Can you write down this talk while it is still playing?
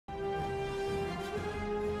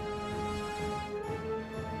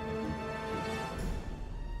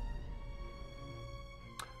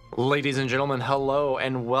Ladies and gentlemen, hello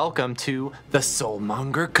and welcome to the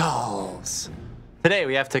Soulmonger Calls. Today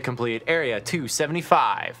we have to complete Area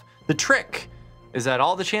 275. The trick is that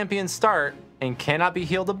all the champions start and cannot be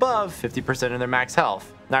healed above 50% of their max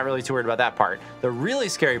health. Not really too worried about that part. The really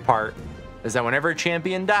scary part is that whenever a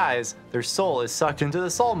champion dies, their soul is sucked into the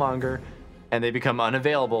Soulmonger and they become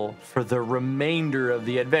unavailable for the remainder of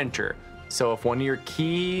the adventure. So if one of your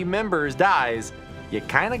key members dies, you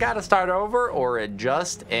kind of got to start over or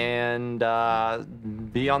adjust and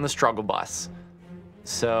be on the struggle bus.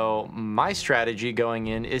 So my strategy going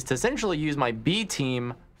in is to essentially use my B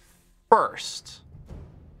team first.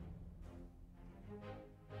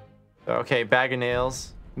 Okay, bag of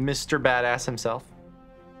nails, Mr. Badass himself.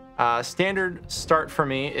 Standard start for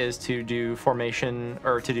me is to do formation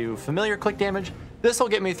or to do familiar click damage. This will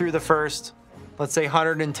get me through the first, let's say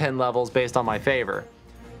 110 levels based on my favor.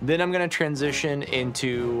 Then I'm going to transition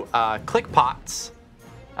into click pots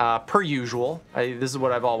per usual. This is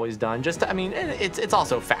what I've always done. It's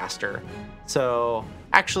also faster. So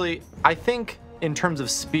actually, I think in terms of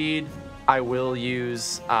speed, I will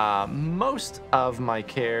use most of my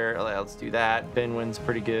care. Let's do that. Benwin's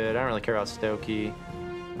pretty good. I don't really care about Stokey.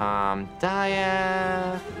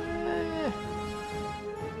 Diath.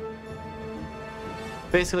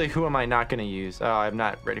 Basically, who am I not going to use? Oh, I'm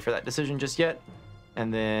not ready for that decision just yet.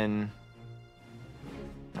 And then,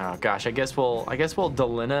 oh gosh, I guess we'll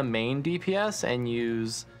Delina main DPS and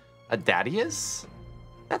use a Dadius.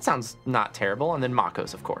 That sounds not terrible. And then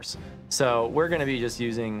Makos, of course. So we're gonna be just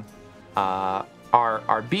using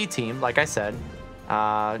our B team, like I said,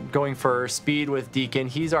 going for speed with Deacon.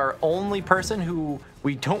 He's our only person who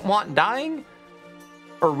we don't want dying,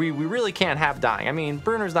 or we really can't have dying. I mean,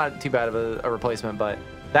 Bruner's not too bad of a replacement, but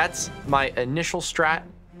that's my initial strat.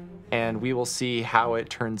 And we will see how it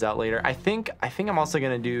turns out later. I think I'm also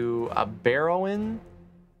gonna do a Barrowin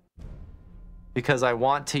because I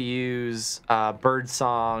want to use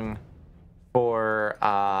Birdsong for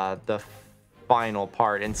the final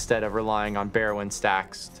part instead of relying on Barrowin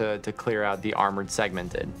stacks to clear out the armored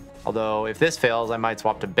segmented. Although if this fails, I might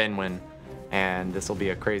swap to Benwin, and this will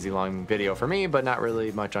be a crazy long video for me, but not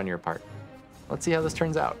really much on your part. Let's see how this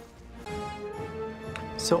turns out.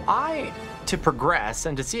 So to progress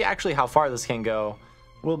and to see actually how far this can go,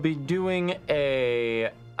 we'll be doing a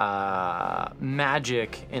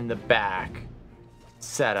magic in the back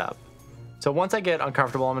setup. So once I get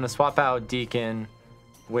uncomfortable, I'm going to swap out Deacon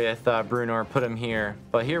with Bruner, put him here.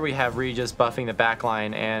 But here we have Regis buffing the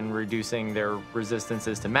backline and reducing their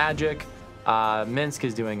resistances to magic. Minsk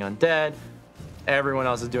is doing undead. Everyone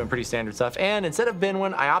else is doing pretty standard stuff. And instead of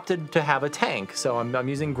Benwin, I opted to have a tank. So I'm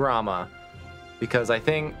using Grama, because I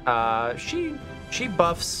think she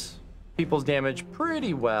buffs people's damage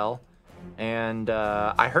pretty well, and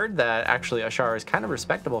I heard that actually Ashara is kind of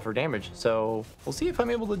respectable for damage. So we'll see if I'm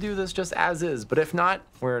able to do this just as is. But if not,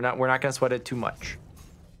 we're not gonna sweat it too much.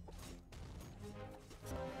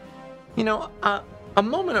 You know, a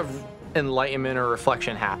moment of enlightenment or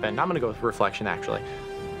reflection happened. I'm gonna go with reflection actually.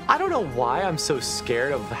 I don't know why I'm so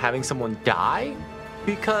scared of having someone die.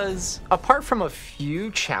 Because apart from a few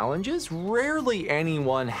challenges, rarely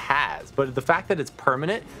anyone has. But the fact that it's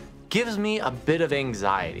permanent gives me a bit of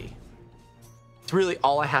anxiety. It's really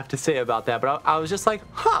all I have to say about that. But I was just like,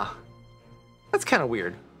 huh, that's kind of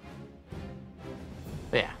weird.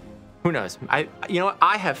 But yeah, who knows? You know what?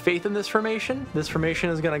 I have faith in this formation. This formation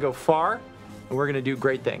is going to go far, and we're going to do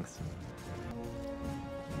great things.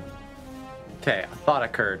 Okay, a thought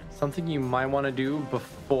occurred. Something you might want to do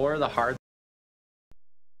before the hard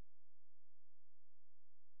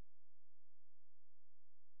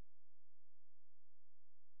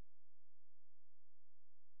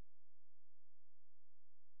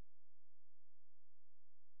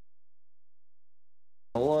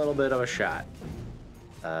bit of a shot.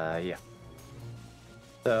 Yeah.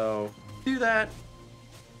 So do that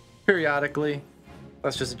periodically.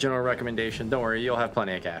 That's just a general recommendation. Don't worry, you'll have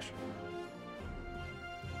plenty of cash.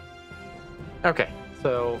 Okay,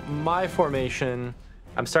 so my formation,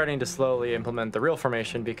 I'm starting to slowly implement the real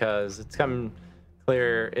formation because it's come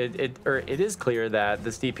clear. It is clear that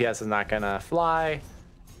this DPS is not gonna fly.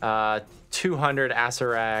 200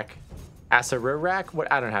 Asarak,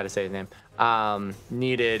 what, I don't know how to say his name.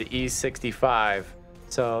 Needed E65.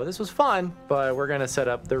 So this was fun, but we're gonna set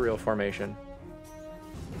up the real formation.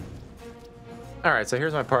 All right, so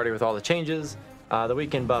here's my party with all the changes. The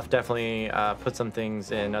weekend buff definitely put some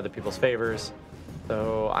things in other people's favors.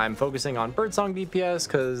 So I'm focusing on Birdsong DPS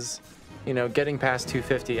because, you know, getting past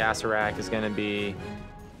 250 Asarak is gonna be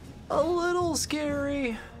a little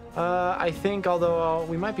scary. I think, although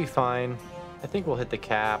we might be fine. I think we'll hit the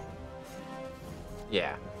cap.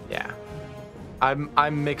 Yeah, Yeah.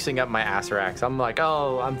 I'm mixing up my Aceraks. I'm like,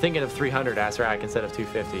 oh, I'm thinking of 300 Acerac instead of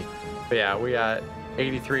 250. But yeah, we got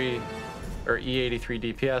 83 or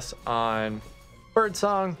E83 DPS on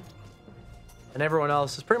Birdsong, and everyone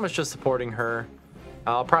else is pretty much just supporting her.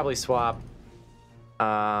 I'll probably swap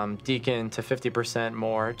Deacon to 50%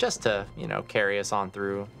 more just to, you know, carry us on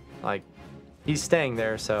through. Like, he's staying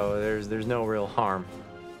there, so there's no real harm.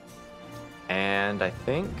 And I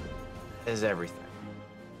think is everything.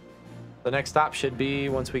 The next stop should be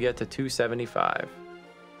once we get to 275.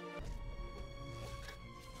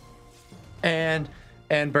 And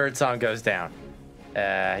Birdsong goes down.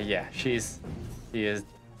 Yeah, she is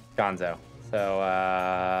gonzo.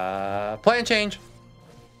 So plan change.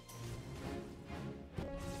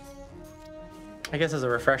 I guess as a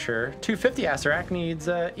refresher, 250 Acerac needs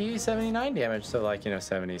E79 damage, so like, you know,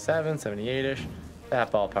 77, 78-ish,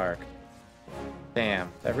 that ballpark.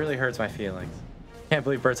 Damn, that really hurts my feelings. Can't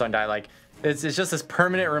believe Birdsong died. Like, it's just this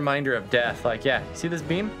permanent reminder of death. Like, yeah, see this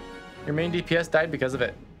beam? Your main DPS died because of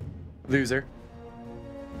it. Loser.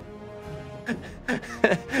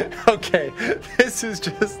 Okay, this is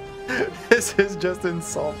just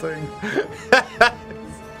insulting.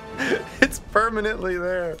 It's permanently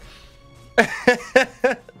there.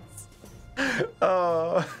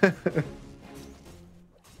 Oh.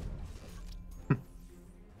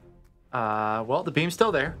 Well, the beam's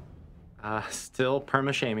still there. Still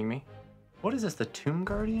perma-shaming me. What is this, the Tomb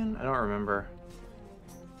Guardian? I don't remember.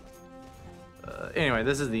 Anyway,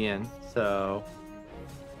 this is the end, so...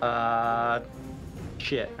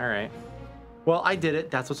 shit, alright. Well, I did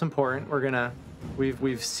it. That's what's important. We're gonna...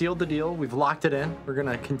 We've sealed the deal. We've locked it in. We're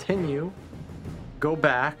gonna continue. Go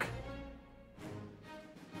back.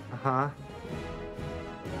 Uh-huh.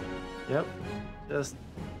 Yep. Just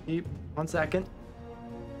keep 1 second.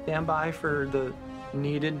 Stand by for the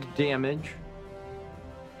needed damage.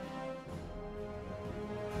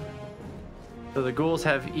 So the ghouls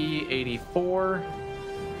have E84.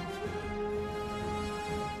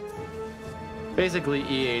 Basically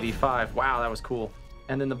E85. Wow, that was cool.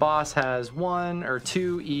 And then the boss has 1 or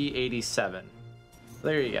 2 E87.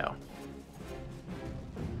 There you go.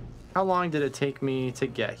 How long did it take me to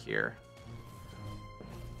get here?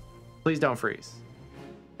 Please don't freeze.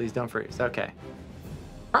 Please don't freeze. Okay.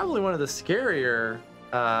 Probably one of the scarier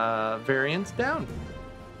variants down.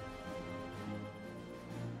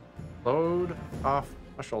 Load off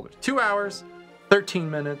my shoulders. 2 hours, 13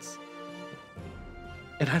 minutes.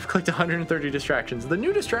 And I've clicked 130 distractions. The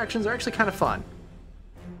new distractions are actually kind of fun.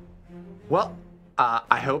 Well,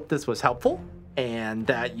 I hope this was helpful and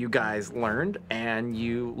that you guys learned and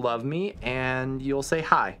you love me and you'll say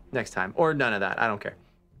hi next time. Or none of that. I don't care.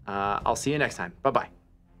 I'll see you next time. Bye-bye.